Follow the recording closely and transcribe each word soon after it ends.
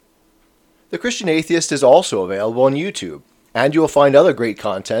The Christian Atheist is also available on YouTube, and you will find other great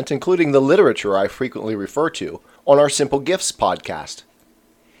content, including the literature I frequently refer to, on our Simple Gifts podcast.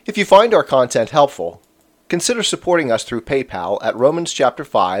 If you find our content helpful, consider supporting us through PayPal at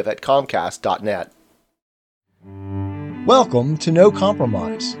romans5@comcast.net. Welcome to No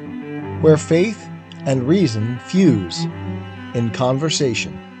Compromise, where faith and reason fuse in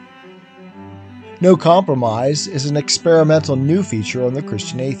conversation. No Compromise is an experimental new feature on the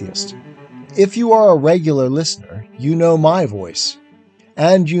Christian Atheist. If you are a regular listener, you know my voice,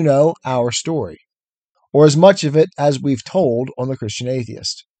 and you know our story, or as much of it as we've told on the Christian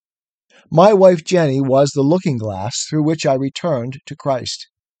Atheist. My wife Jenny was the looking glass through which I returned to Christ.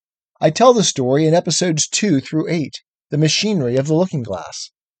 I tell the story in episodes 2 through 8, the machinery of the looking glass.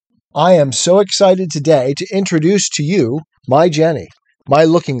 I am so excited today to introduce to you my Jenny, my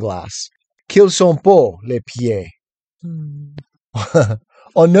looking glass. Qu'ils sont beaux, les pieds.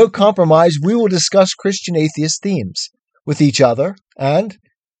 On No Compromise, we will discuss Christian atheist themes with each other and,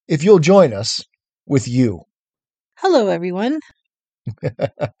 if you'll join us, with you. Hello, everyone.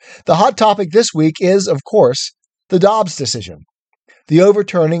 The hot topic this week is, of course, the Dobbs decision, the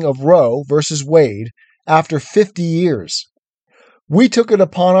overturning of Roe versus Wade after 50 years. We took it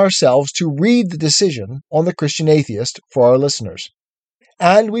upon ourselves to read the decision on the Christian Atheist for our listeners,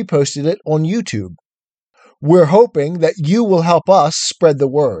 and we posted it on YouTube. We're hoping that you will help us spread the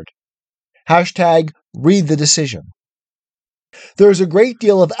word. Hashtag read the decision. There's a great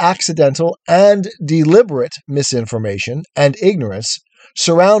deal of accidental and deliberate misinformation and ignorance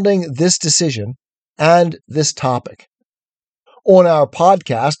surrounding this decision and this topic. On our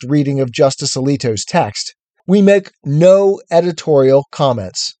podcast reading of Justice Alito's text, we make no editorial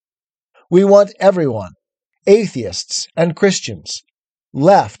comments. We want everyone, atheists and Christians,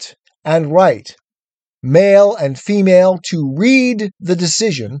 left and right, male and female, to read the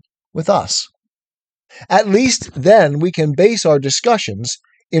decision with us. At least then we can base our discussions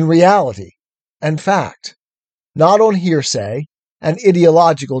in reality and fact, not on hearsay and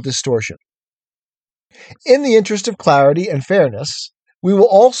ideological distortion. In the interest of clarity and fairness, we will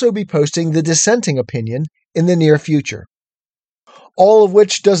also be posting the dissenting opinion in the near future, all of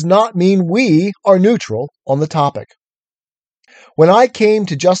which does not mean we are neutral on the topic. When I came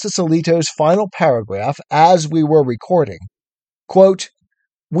to Justice Alito's final paragraph as we were recording, quote,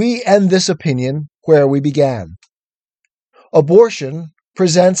 "We end this opinion where we began. Abortion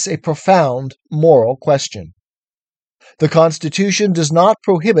presents a profound moral question. The Constitution does not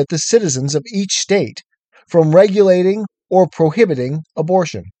prohibit the citizens of each state from regulating or prohibiting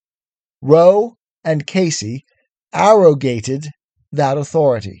abortion. Roe and Casey arrogated that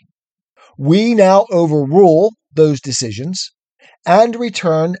authority. We now overrule those decisions and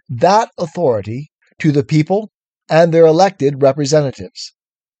return that authority to the people and their elected representatives.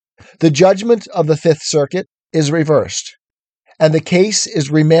 The judgment of the Fifth Circuit is reversed, and the case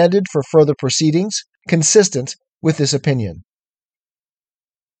is remanded for further proceedings consistent with this opinion."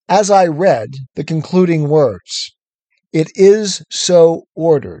 As I read the concluding words, "It is so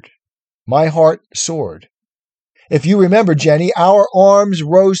ordered," my heart soared. If you remember, Jenny, our arms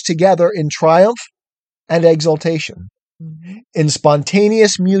rose together in triumph and exultation, in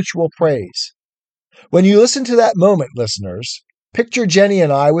spontaneous mutual praise. When you listen to that moment, listeners, picture Jenny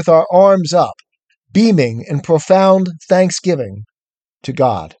and I with our arms up, beaming in profound thanksgiving to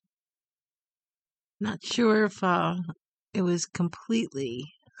God. Not sure if it was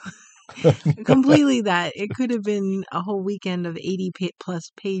completely that. It could have been a whole weekend of 80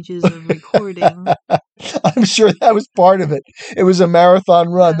 plus pages of recording. I'm sure that was part of it. It was a marathon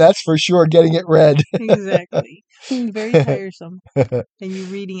run, that's for sure, getting it read. Exactly. Very tiresome. And you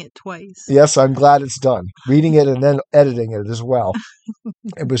reading it twice. Yes, I'm glad it's done. Reading it and then editing it as well.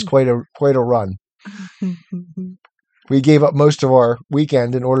 It was quite a run. We gave up most of our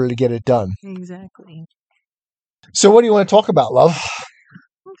weekend in order to get it done. Exactly. So what do you want to talk about, love?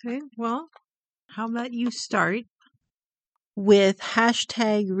 Okay, well, how about you start with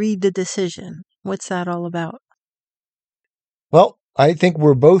hashtag read the decision. What's that all about? Well, I think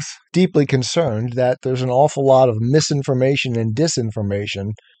we're both deeply concerned that there's an awful lot of misinformation and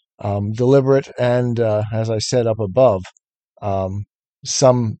disinformation, deliberate and, as I said up above,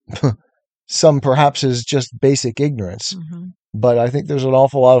 some perhaps is just basic ignorance. Mm-hmm. But I think there's an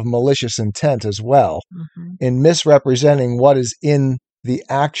awful lot of malicious intent as well in misrepresenting what is in the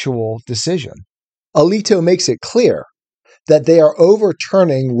actual decision. Alito makes it clear that they are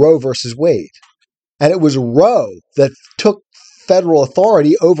overturning Roe versus Wade. And it was Roe that took federal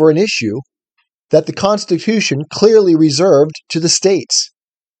authority over an issue that the Constitution clearly reserved to the states.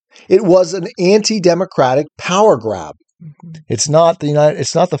 It was an anti-democratic power grab Mhm. It's not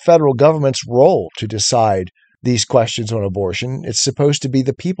the federal government's role to decide these questions on abortion. It's supposed to be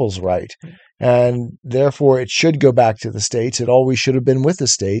the people's right. Right. And therefore, it should go back to the states. It always should have been with the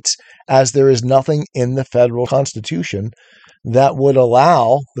states, as there is nothing in the federal constitution that would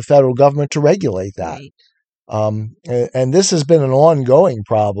allow the federal government to regulate that. Right. And this has been an ongoing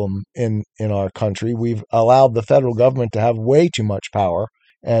problem in our country. We've allowed the federal government to have way too much power,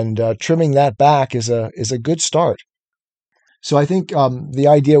 and trimming that back is a good start. So I think the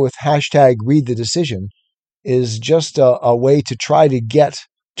idea with hashtag read the decision is just a way to try to get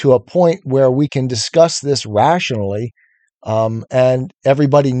to a point where we can discuss this rationally, and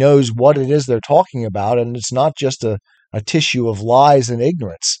everybody knows what it is they're talking about, and it's not just a tissue of lies and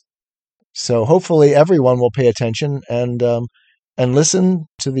ignorance. So hopefully everyone will pay attention and listen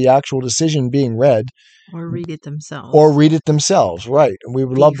to the actual decision being read, Or read it themselves. Right? And we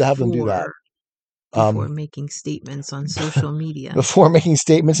would love to have them do that. Before making statements on social media. Before making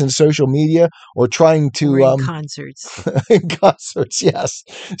statements in social media, or trying to or in concerts. in concerts, yes.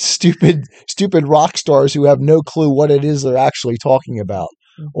 Stupid rock stars who have no clue what it is they're actually talking about,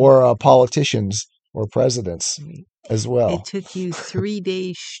 Mhm. or politicians or presidents Right. as well. It took you 3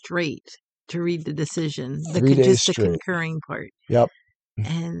 days straight to read the decision. 3 days just straight. the concurring part. Yep.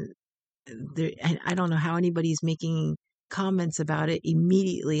 And I don't know how anybody's making comments about it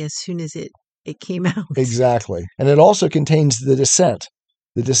immediately as soon as it came out. Exactly. And it also contains the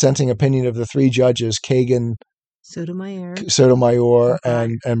dissenting opinion of the three judges, Kagan, Sotomayor,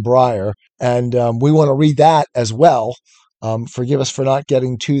 and Breyer. And we want to read that as well. Forgive us for not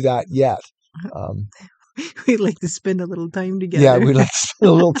getting to that yet. We'd like to spend a little time together. Yeah, we'd like to spend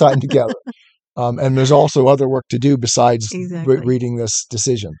a little time together. And there's also other work to do besides reading this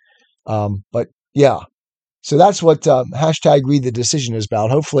decision. But yeah, so that's what hashtag read the decision is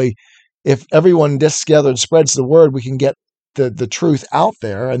about. Hopefully, if everyone gets together and spreads the word, we can get the truth out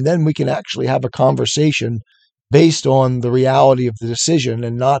there, and then we can actually have a conversation based on the reality of the decision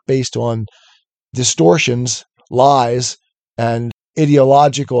and not based on distortions, lies, and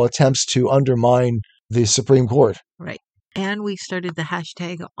ideological attempts to undermine the Supreme Court. Right. And we started the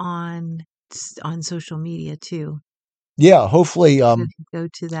hashtag on social media too. Yeah, hopefully. So if you go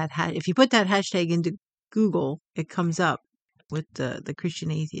to that if you put that hashtag into Google, it comes up with the Christian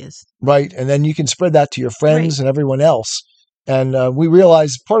atheist. Right, and then you can spread that to your friends and everyone else. And we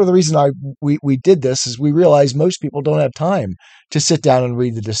realize part of the reason we did this is we realize most people don't have time to sit down and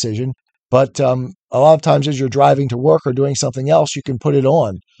read the decision. But a lot of times as you're driving to work or doing something else, you can put it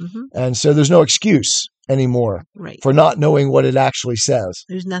on. Mm-hmm. And so there's no excuse anymore for not knowing what it actually says.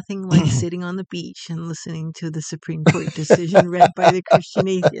 There's nothing like sitting on the beach and listening to the Supreme Court decision read by the Christian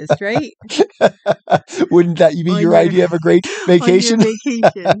atheist, right? Wouldn't that be your idea of a great vacation? On your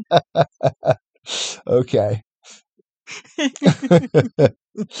vacation. Okay.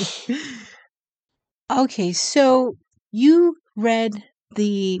 Okay, so you read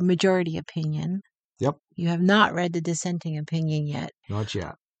the majority opinion. Yep. You have not read the dissenting opinion yet. Not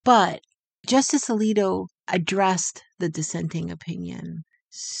yet. But Justice Alito addressed the dissenting opinion.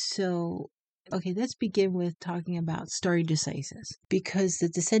 So, okay, let's begin with talking about stare decisis, because the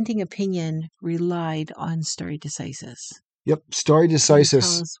dissenting opinion relied on stare decisis. Yep, stare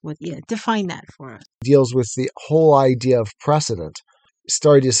decisis. Tell us define that for us. Deals with the whole idea of precedent.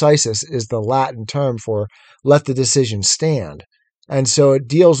 Stare decisis is the Latin term for let the decision stand. And so it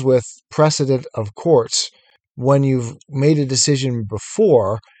deals with precedent of courts when you've made a decision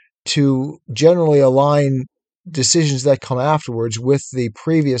before to generally align decisions that come afterwards with the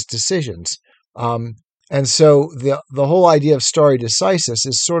previous decisions. And so the whole idea of stare decisis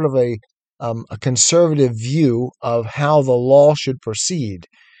is sort of a conservative view of how the law should proceed.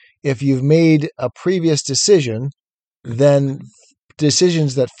 If you've made a previous decision, then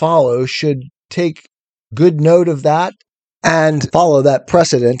decisions that follow should take good note of that and follow that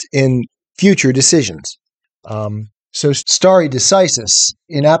precedent in future decisions. So stare decisis,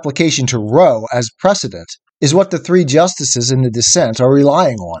 in application to Roe as precedent, is what the three justices in the dissent are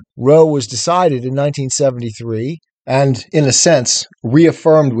relying on. Roe was decided in 1973 and, in a sense,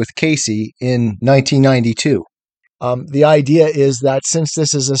 reaffirmed with Casey in 1992. The idea is that since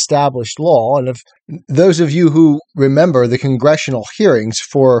this is established law, and if those of you who remember the congressional hearings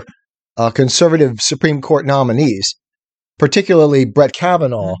for conservative Supreme Court nominees, particularly Brett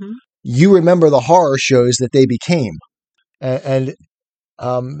Kavanaugh, you remember the horror shows that they became. And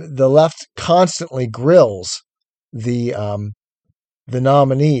the left constantly grills the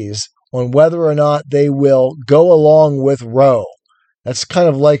nominees on whether or not they will go along with Roe. That's kind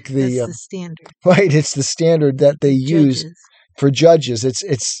of like That's the standard. Right, it's the standard that they use for judges.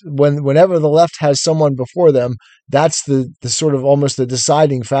 It's whenever the left has someone before them, that's the sort of almost the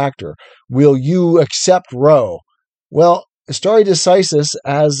deciding factor. Will you accept Roe? Well, stare decisis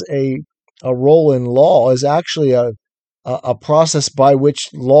as a role in law is actually a process by which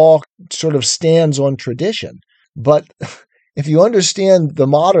law sort of stands on tradition. But if you understand the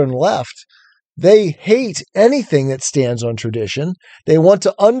modern left, they hate anything that stands on tradition. They want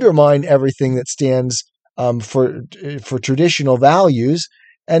to undermine everything that stands for traditional values.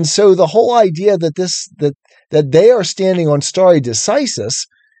 And so the whole idea that they are standing on stare decisis,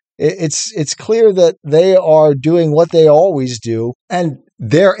 it's clear that they are doing what they always do, and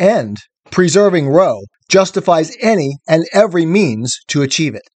their end, preserving Roe, justifies any and every means to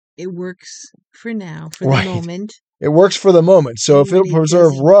achieve it. It works for now, for the moment. It works for the moment. So if it'll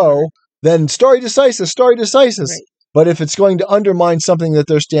preserve Roe, then stare decisis. Right. But if it's going to undermine something that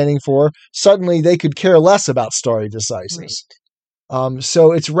they're standing for, suddenly they could care less about stare decisis. Right.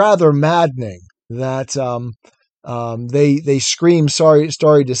 So it's rather maddening that they scream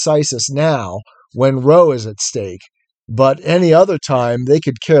stare decisis now when Roe is at stake. But any other time, they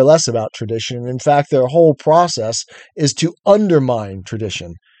could care less about tradition. In fact, their whole process is to undermine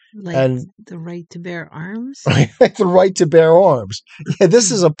tradition. Like the right to bear arms? Like the right to bear arms. Yeah, this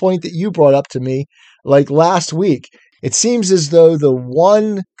is a point that you brought up to me like last week. It seems as though the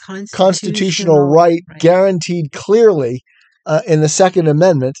one constitutional right guaranteed clearly in the Second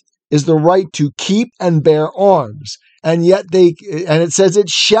Amendment is the right to keep and bear arms. And yet it says it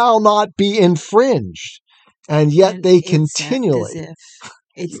shall not be infringed. And yet they continually... As if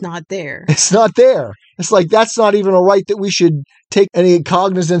it's not there. It's not there. It's like that's not even a right that we should take any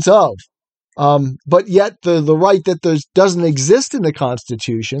cognizance of. But yet the right that doesn't exist in the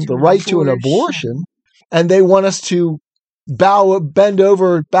Constitution, the right to an abortion, and they want us to bend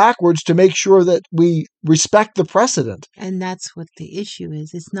over backwards to make sure that we respect the precedent. And that's what the issue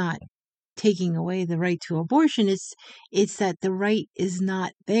is. It's not taking away the right to abortion. It's that the right is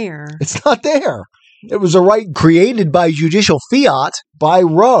not there. It's not there. It was a right created by judicial fiat by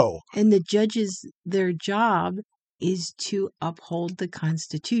Roe. And the judges, their job is to uphold the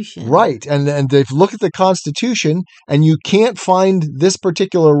Constitution. Right. And if you look at the Constitution and you can't find this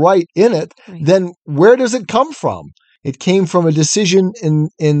particular right in it, then where does it come from? It came from a decision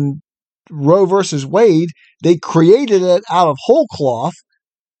in Roe versus Wade. They created it out of whole cloth.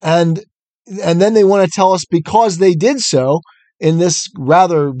 And then they want to tell us because they did so, in this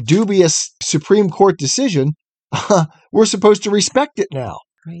rather dubious Supreme Court decision, we're supposed to respect it now.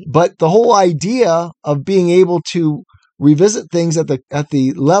 Right. But the whole idea of being able to revisit things at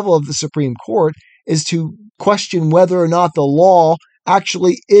the level of the Supreme Court is to question whether or not the law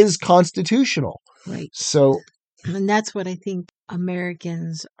actually is constitutional. Right. So, and that's what I think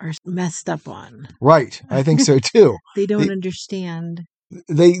Americans are messed up on. Right. I think so too. They don't understand.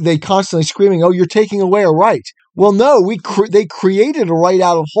 They constantly screaming, "Oh, you're taking away a right." Well, no, they created a right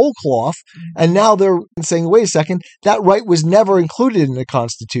out of whole cloth, and now they're saying, "Wait a second, that right was never included in the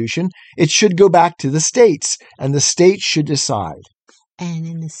Constitution. It should go back to the states, and the states should decide." And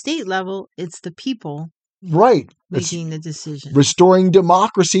in the state level, it's the people, right, making the decision, restoring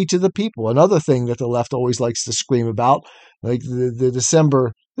democracy to the people. Another thing that the left always likes to scream about, like the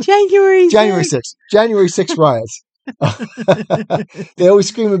December January 6th riots. They always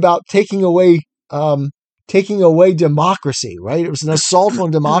scream about taking away democracy, right? It was an assault on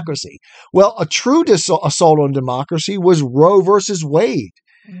democracy. Well, a true assault on democracy was Roe versus Wade,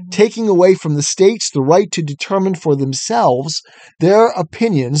 taking away from the states the right to determine for themselves their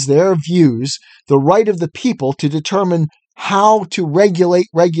opinions, their views, the right of the people to determine how to regulate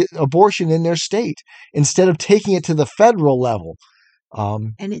abortion in their state instead of taking it to the federal level.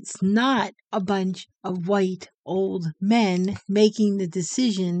 And it's not a bunch of white old men making the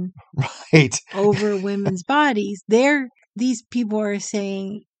decision over women's bodies. These people are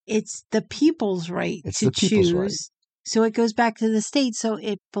saying it's the people's right to choose. Right. So it goes back to the state. So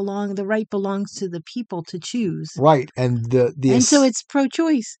the right belongs to the people to choose. Right. And so it's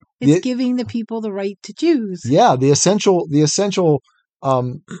pro-choice. It's giving the people the right to choose. Yeah. The essential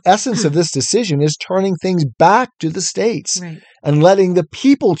essence of this decision is turning things back to the states and letting the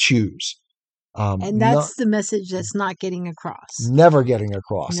people choose. And that's the message that's not getting across. Never getting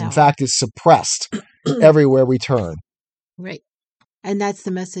across. No. In fact, it's suppressed everywhere we turn. Right. And that's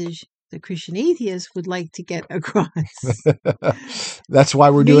the message the Christian atheist would like to get across. That's why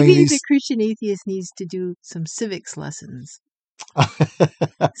we're doing these. Maybe the Christian atheist needs to do some civics lessons.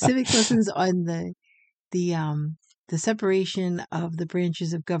 Civics lessons on the separation of the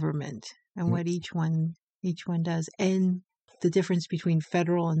branches of government and what each one does, and the difference between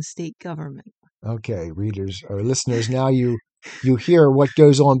federal and state government. Okay, readers or listeners, now you you hear what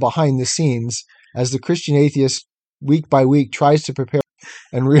goes on behind the scenes as the Christian atheist week by week tries to prepare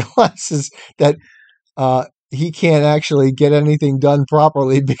and realizes that he can't actually get anything done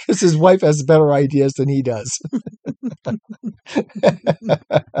properly because his wife has better ideas than he does.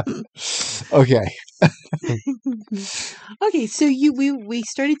 Okay. Okay, so we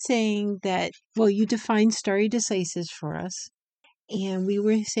started saying that, well, you defined stare decisis for us, and we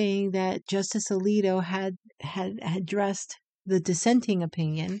were saying that Justice Alito had addressed the dissenting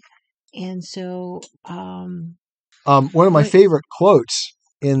opinion, and so one of my favorite quotes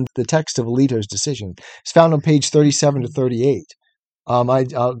in the text of Alito's decision is found on page 37 to 38.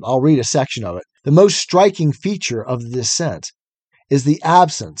 I'll read a section of it. The most striking feature of the dissent is the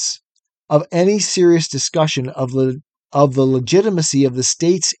absence of any serious discussion of the legitimacy of the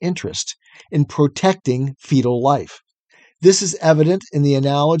state's interest in protecting fetal life. This is evident in the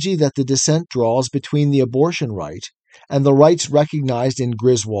analogy that the dissent draws between the abortion right and the rights recognized in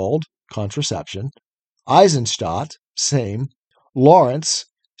Griswold, contraception, Eisenstadt, same, Lawrence,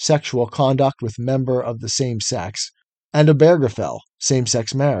 sexual conduct with member of the same sex, and Obergefell,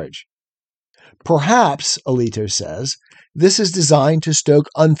 same-sex marriage. Perhaps, Alito says, this is designed to stoke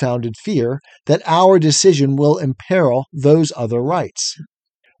unfounded fear that our decision will imperil those other rights.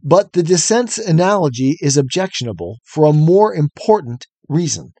 But the dissent's analogy is objectionable for a more important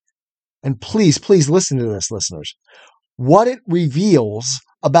reason. And please listen to this, listeners. What it reveals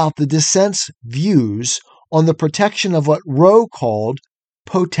about the dissent's views on the protection of what Roe called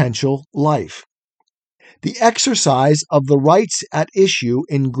potential life. The exercise of the rights at issue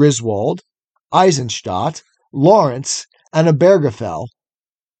in Griswold, Eisenstadt, Lawrence, and Obergefell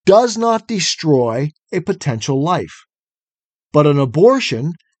does not destroy a potential life, but an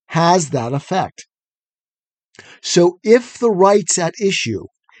abortion has that effect. So if the rights at issue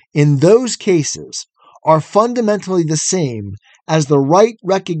in those cases are fundamentally the same as the right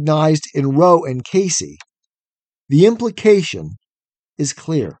recognized in Roe and Casey, the implication is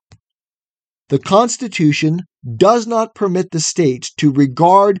clear. The Constitution does not permit the states to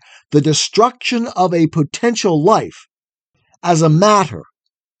regard the destruction of a potential life as a matter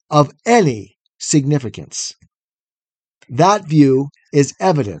of any significance. That view is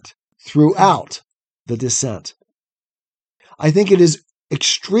evident throughout the dissent. I think it is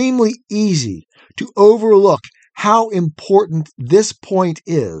extremely easy to overlook how important this point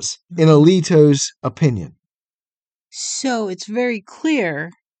is in Alito's opinion. So it's very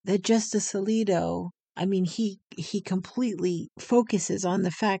clear that Justice Alito, he completely focuses on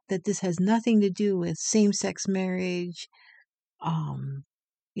the fact that this has nothing to do with same-sex marriage,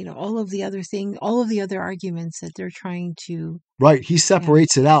 all of the other arguments that they're trying to. Right. He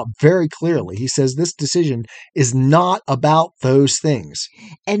separates it out very clearly. He says this decision is not about those things.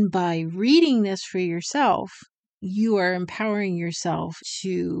 And by reading this for yourself, you are empowering yourself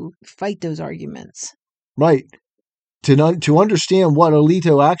to fight those arguments. Right. To understand what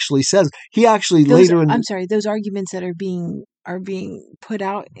Alito actually says, he actually those arguments that are being put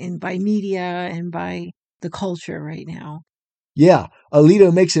out by media and by the culture right now. Yeah,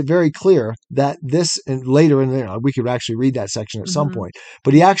 Alito makes it very clear that this, and later in there, we could actually read that section at some point,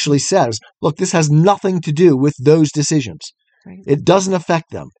 but he actually says, look, this has nothing to do with those decisions. Right. It doesn't affect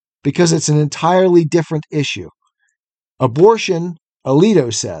them because it's an entirely different issue. Abortion,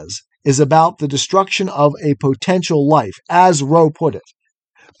 Alito says, is about the destruction of a potential life, as Roe put it.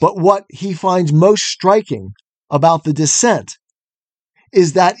 But what he finds most striking about the dissent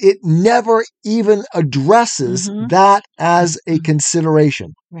is that it never even addresses that as a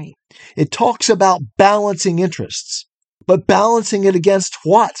consideration. Right. It talks about balancing interests, but balancing it against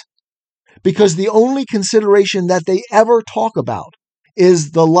what? Because the only consideration that they ever talk about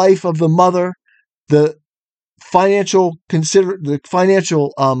is the life of the mother, the financial constraints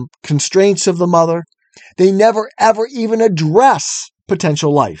of the mother. They never ever even address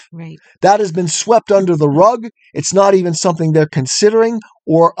potential life. Right. That has been swept under the rug. It's not even something they're considering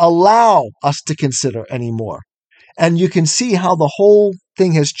or allow us to consider anymore. And you can see how the whole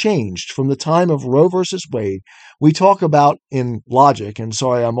thing has changed from the time of Roe versus Wade. We talk about in logic, and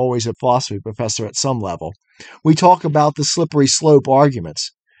sorry, I'm always a philosophy professor at some level. We talk about the slippery slope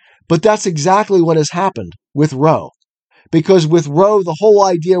arguments. But that's exactly what has happened with Roe. Because with Roe, the whole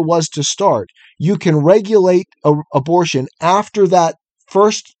idea was to start. You can regulate abortion after that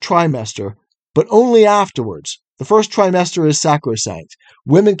first trimester, but only afterwards. The first trimester is sacrosanct.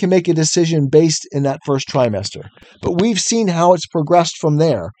 Women can make a decision based in that first trimester. But we've seen how it's progressed from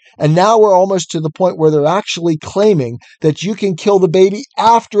there. And now we're almost to the point where they're actually claiming that you can kill the baby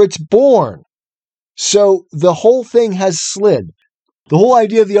after it's born. So the whole thing has slid. The whole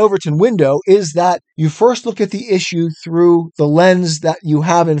idea of the Overton window is that you first look at the issue through the lens that you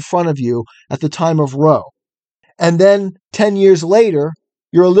have in front of you at the time of Roe. And then 10 years later,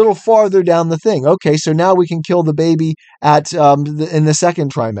 you're a little farther down the thing. Okay, so now we can kill the baby in the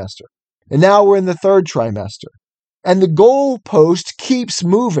second trimester. And now we're in the third trimester. And the goalpost keeps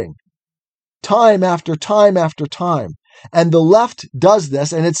moving time after time after time. And the left does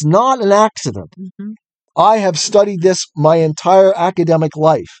this, and it's not an accident. Mm-hmm. I have studied this my entire academic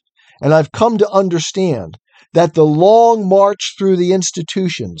life, and I've come to understand that the long march through the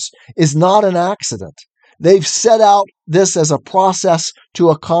institutions is not an accident. They've set out this as a process to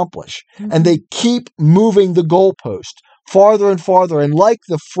accomplish, and they keep moving the goalpost farther and farther. And like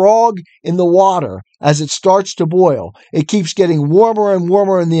the frog in the water, as it starts to boil, it keeps getting warmer and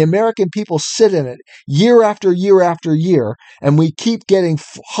warmer, and the American people sit in it year after year after year, and we keep getting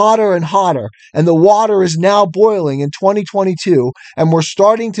hotter and hotter, and the water is now boiling in 2022, and we're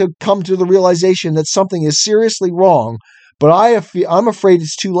starting to come to the realization that something is seriously wrong, but I'm afraid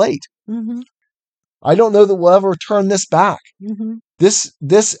it's too late. Mm-hmm. I don't know that we'll ever turn this back. Mm-hmm. This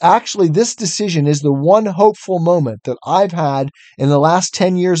decision is the one hopeful moment that I've had in the last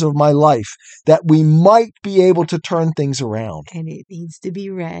 10 years of my life that we might be able to turn things around. And it needs to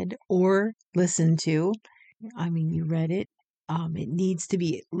be read or listened to. I mean, you read it. It needs to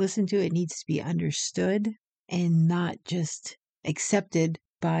be listened to. It needs to be understood and not just accepted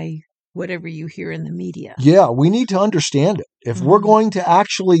by whatever you hear in the media. Yeah, we need to understand it. If we're going to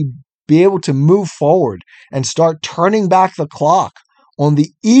actually be able to move forward and start turning back the clock on the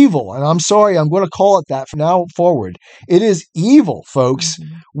evil, and I'm sorry, I'm going to call it that from now forward. It is evil, folks.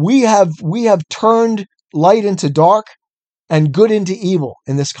 Mm-hmm. We have turned light into dark and good into evil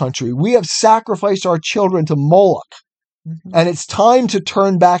in this country. We have sacrificed our children to Moloch, and it's time to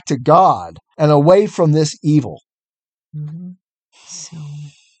turn back to God and away from this evil. Mm-hmm. So,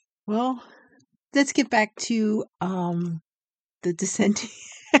 well, let's get back to the dissenting.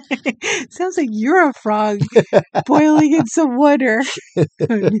 Sounds like you're a frog boiling in some water.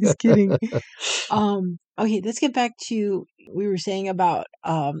 I'm just kidding. Okay, let's get back to we were saying about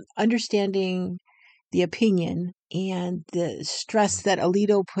understanding the opinion and the stress that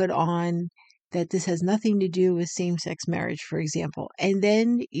Alito put on that this has nothing to do with same-sex marriage, for example. And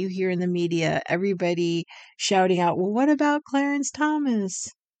then you hear in the media everybody shouting out, well, what about Clarence Thomas?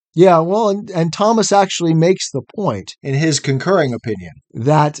 Yeah, well, and Thomas actually makes the point in his concurring opinion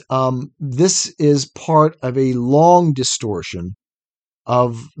that this is part of a long distortion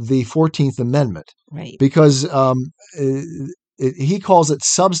of the 14th Amendment. Right. Because he calls it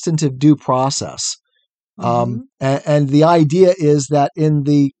substantive due process. And the idea is that in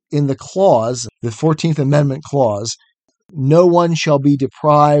the clause, the 14th Amendment clause, no one shall be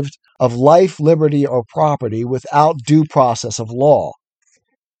deprived of life, liberty, or property without due process of law.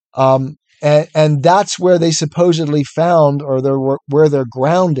 And that's where they supposedly found, or where they're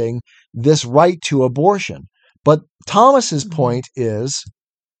grounding this right to abortion. But Thomas's point is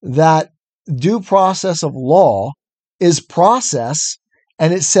that due process of law is process,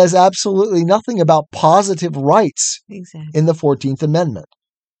 and it says absolutely nothing about positive rights in the 14th Amendment.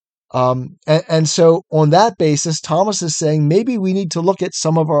 And so on that basis, Thomas is saying maybe we need to look at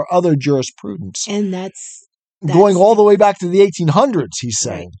some of our other jurisprudence. And that's going all the way back to the 1800s, he's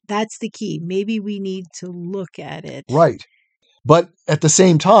saying. Right. That's the key. Maybe we need to look at it. Right. But at the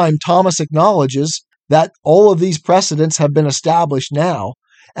same time, Thomas acknowledges that all of these precedents have been established now,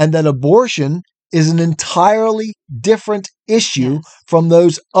 and that abortion is an entirely different issue from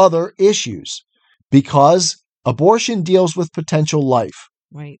those other issues, because abortion deals with potential life.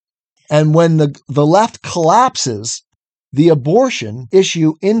 Right. And when the left collapses the abortion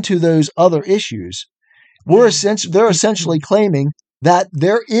issue into those other issues, they're essentially claiming that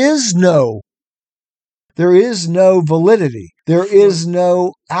there is no validity. There is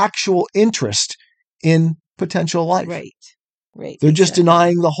no actual interest in potential life. Right. Right. They're just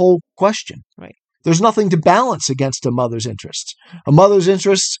denying the whole question. Right. There's nothing to balance against a mother's interests. A mother's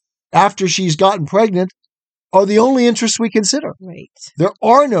interests after she's gotten pregnant are the only interests we consider. Right. There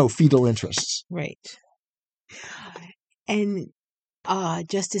are no fetal interests. Right. And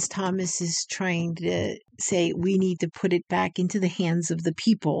Justice Thomas is trying to say we need to put it back into the hands of the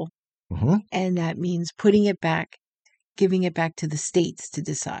people. Mm-hmm. And that means putting it back, giving it back to the states to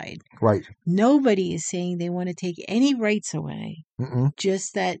decide. Right. Nobody is saying they want to take any rights away, Mm-mm.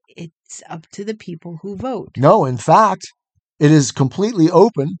 just that it's up to the people who vote. No, in fact, it is completely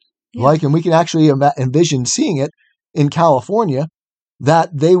open. Yeah. And we can actually envision seeing it in California, that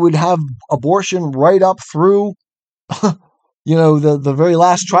they would have abortion right up through the very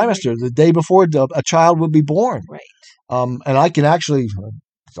last trimester, the day before a child would be born. Right. And I can actually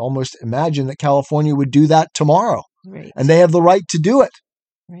almost imagine that California would do that tomorrow. Right. And they have the right to do it.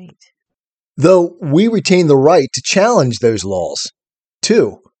 Right. Though we retain the right to challenge those laws,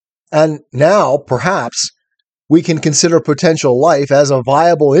 too. And now, perhaps, we can consider potential life as a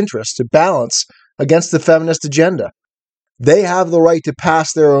viable interest to balance against the feminist agenda. They have the right to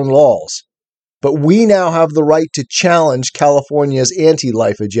pass their own laws, but we now have the right to challenge California's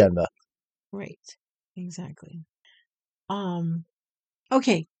anti-life agenda. Right. Exactly.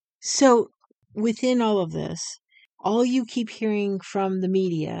 Okay. So within all of this, all you keep hearing from the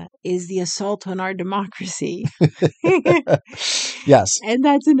media is the assault on our democracy. Yes. And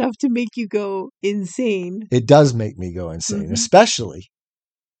that's enough to make you go insane. It does make me go insane, Mhm. especially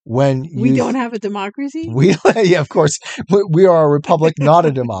when We don't have a democracy? Yeah, of course. We are a republic, not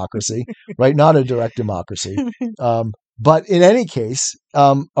a democracy, right? Not a direct democracy. But in any case,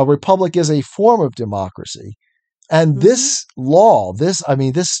 a republic is a form of democracy. And this law,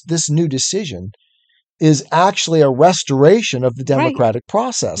 this new decision is actually a restoration of the democratic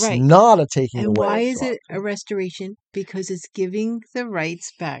process, Right. not a taking And away. why of is it a democracy. restoration? Because it's giving the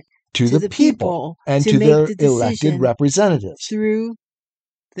rights back To the people and to make their the elected decision representatives? through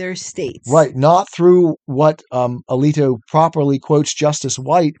their states. Right, not through what Alito properly quotes Justice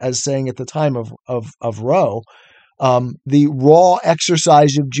White as saying at the time of Roe, the raw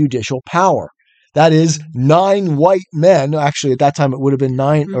exercise of judicial power. That is 9 white men. Actually, at that time, it would have been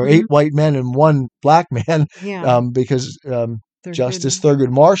 9 or 8 white men and 1 black man, Yeah. because Justice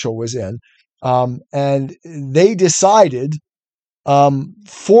Thurgood Marshall was in. And they decided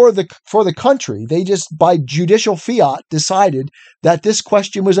for the country, they just by judicial fiat decided that this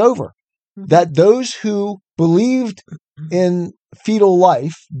question was over. That those who believed in fetal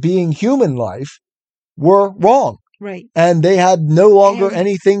life being human life were wrong. Right. And they had no longer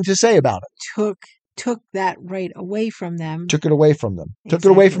anything to say about it. Took that right away from them. Took it away from them. Took it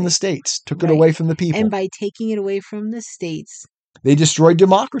away from the states. Took it away from the people. And by taking it away from the states, they destroyed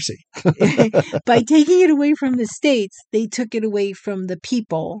democracy. By taking it away from the states, they took it away from the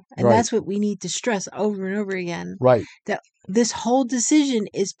people. And Right. that's what we need to stress over and over again. Right. That this whole decision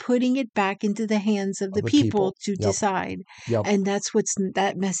is putting it back into the hands of the people to decide. Yep. And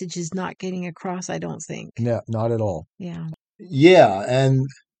that message is not getting across, I don't think. No, not at all. Yeah. Yeah,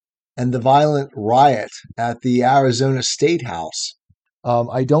 and the violent riot at the Arizona State House.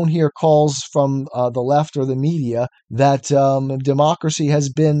 I don't hear calls from the left or the media that democracy has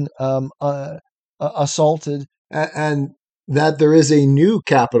been assaulted and that there is a new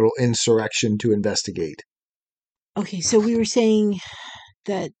Capitol insurrection to investigate. Okay, so we were saying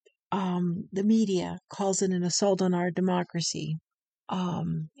that the media calls it an assault on our democracy.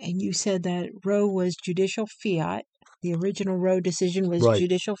 And you said that Roe was judicial fiat. The original Roe decision was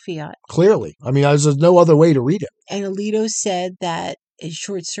judicial fiat. Clearly. I mean, there's no other way to read it. And Alito said that it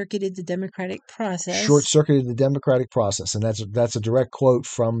short-circuited the democratic process. Short-circuited the democratic process. And that's a direct quote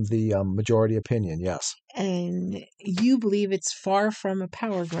from the majority opinion, yes. And you believe it's far from a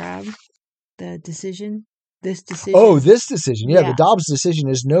power grab, the decision? This decision? Oh, this decision. Yeah, the Dobbs decision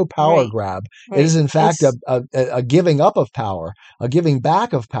is no power grab. It is, in fact, a giving up of power, a giving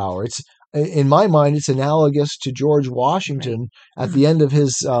back of power. It's, in my mind, it's analogous to George Washington at the end of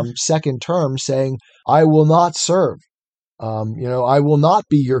his second term saying, I will not serve. I will not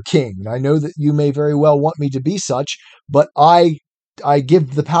be your king. I know that you may very well want me to be such, but I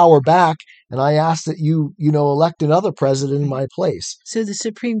give the power back, and I ask that you elect another president in my place. So the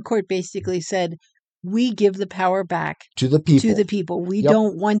Supreme Court basically said, we give the power back to the people. We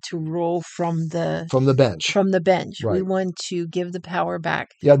don't want to rule from the bench. Right. We want to give the power back.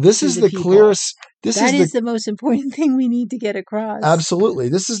 Yeah, this is the clearest. That is the most important thing we need to get across. Absolutely,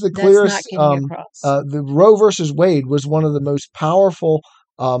 this is the clearest. The Roe versus Wade was one of the most powerful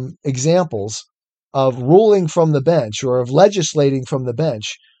examples of ruling from the bench or of legislating from the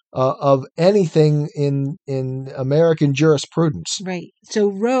bench. Of anything in American jurisprudence. Right. So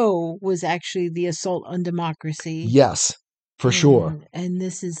Roe was actually the assault on democracy. Yes, for sure. And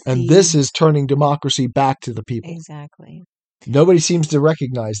this is turning democracy back to the people. Exactly. Nobody seems to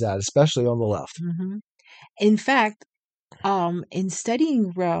recognize that, especially on the left. Mm-hmm. In fact, in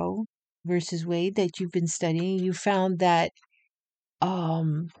studying Roe versus Wade that you've been studying, you found that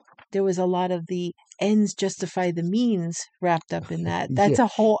there was a lot of the ends justify the means wrapped up in that. That's a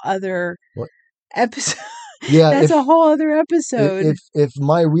whole other episode. Yeah, that's a whole other episode. If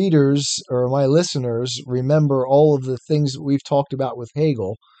my readers or my listeners remember all of the things that we've talked about with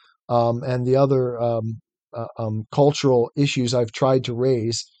Hegel, and the other cultural issues I've tried to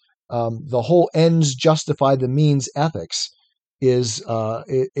raise, the whole ends justify the means ethics is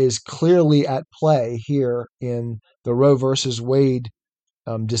clearly at play here in the Roe versus Wade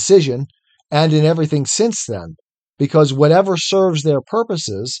decision and in everything since then, because whatever serves their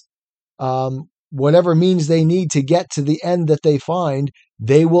purposes, whatever means they need to get to the end that they find,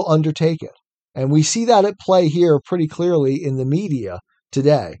 they will undertake it. And we see that at play here pretty clearly in the media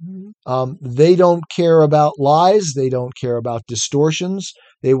today. They don't care about lies. They don't care about distortions.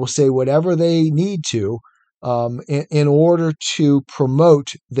 They will say whatever they need to in order to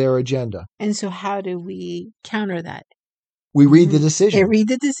promote their agenda. And so how do we counter that? We read the decision. Read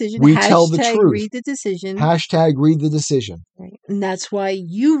the decision. We tell the truth. Read the decision. Hashtag read the decision. Right. And that's why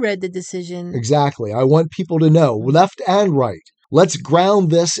you read the decision. Exactly. I want people to know, left and right. Let's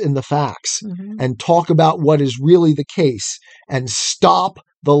ground this in the facts and talk about what is really the case and stop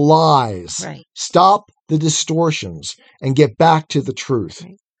the lies. Right. Stop the distortions and get back to the truth.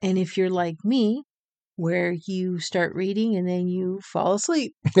 Right. And if you're like me, where you start reading and then you fall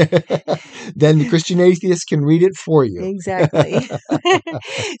asleep. Then the Christian atheist can read it for you. Exactly.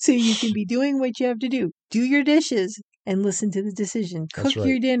 So you can be doing what you have to do. Do your dishes and listen to the decision. Cook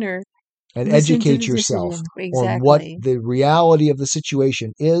your dinner. And educate yourself on what the reality of the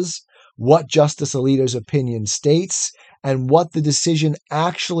situation is, what Justice Alito's opinion states, and what the decision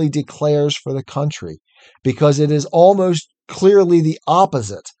actually declares for the country. Because it is almost clearly the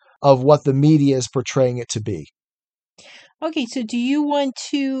opposite of what the media is portraying it to be. Okay, so do you want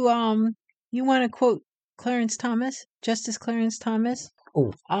to quote Clarence Thomas, Justice Clarence Thomas?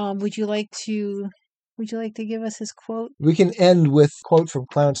 Oh, would you like to give us his quote? We can end with a quote from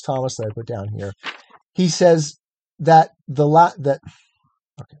Clarence Thomas that I put down here. He says that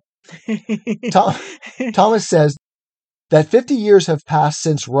Thomas says that 50 years have passed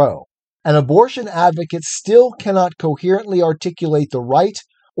since Roe, and abortion advocates still cannot coherently articulate the right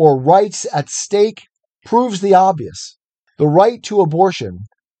or rights at stake proves the obvious. The right to abortion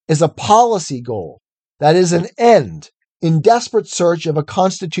is a policy goal that is an end in desperate search of a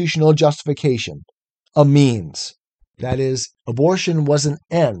constitutional justification, a means. That is, abortion was an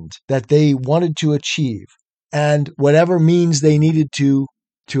end that they wanted to achieve, and whatever means they needed to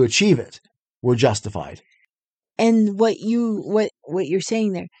achieve it were justified. And what you're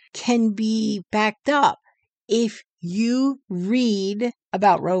saying there can be backed up if you read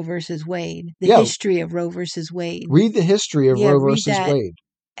about Roe versus Wade, the history of Roe versus Wade. Read the history of Roe versus Wade.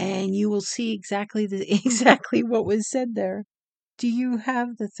 And you will see exactly what was said there. Do you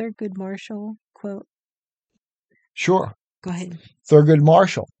have the Thurgood Marshall quote? Sure. Go ahead. Thurgood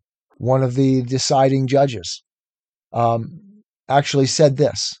Marshall, one of the deciding judges, actually said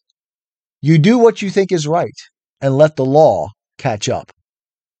this: "You do what you think is right and let the law catch up."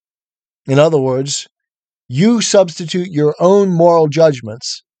 In other words, you substitute your own moral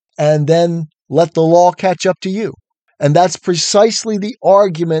judgments and then let the law catch up to you. And that's precisely the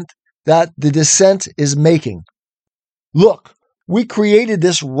argument that the dissent is making. Look, we created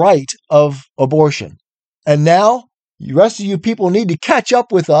this right of abortion. And now the rest of you people need to catch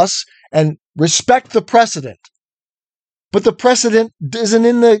up with us and respect the precedent. But the precedent isn't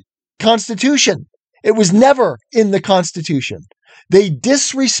in the Constitution. It was never in the Constitution. They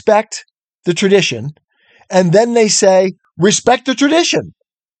disrespect the tradition, and then they say, respect the tradition.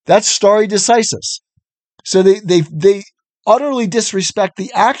 That's stare decisis. So they utterly disrespect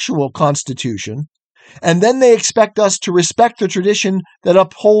the actual Constitution, and then they expect us to respect the tradition that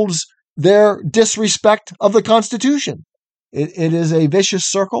upholds their disrespect of the Constitution. It is a vicious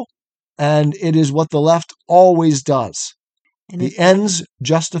circle, and it is what the left always does. And the ends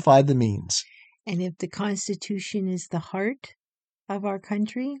justify the means. And if the Constitution is the heart of our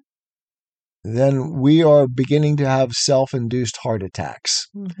country, then we are beginning to have self-induced heart attacks.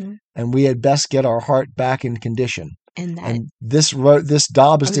 And we had best get our heart back in condition. And this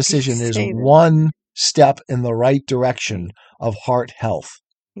Dobbs decision is one step in the right direction of heart health.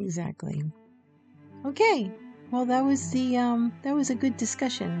 Exactly. Okay. Well, that was a good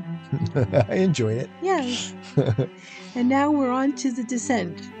discussion. I enjoyed it. Yes. And now we're on to the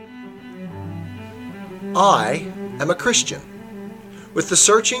dissent. I am a Christian, with the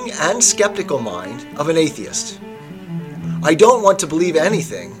searching and skeptical mind of an atheist. I don't want to believe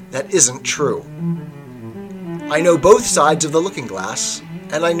anything that isn't true. I know both sides of the looking glass,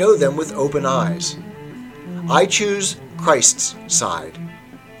 and I know them with open eyes. I choose Christ's side.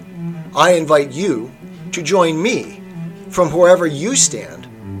 I invite you to join me from wherever you stand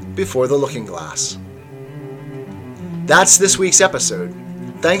before the looking glass. That's this week's episode.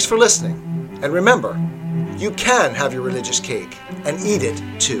 Thanks for listening, and remember, you can have your religious cake and eat it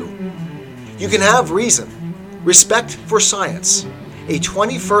too. You can have reason, respect for science, a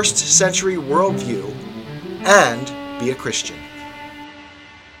 21st century worldview, and be a Christian.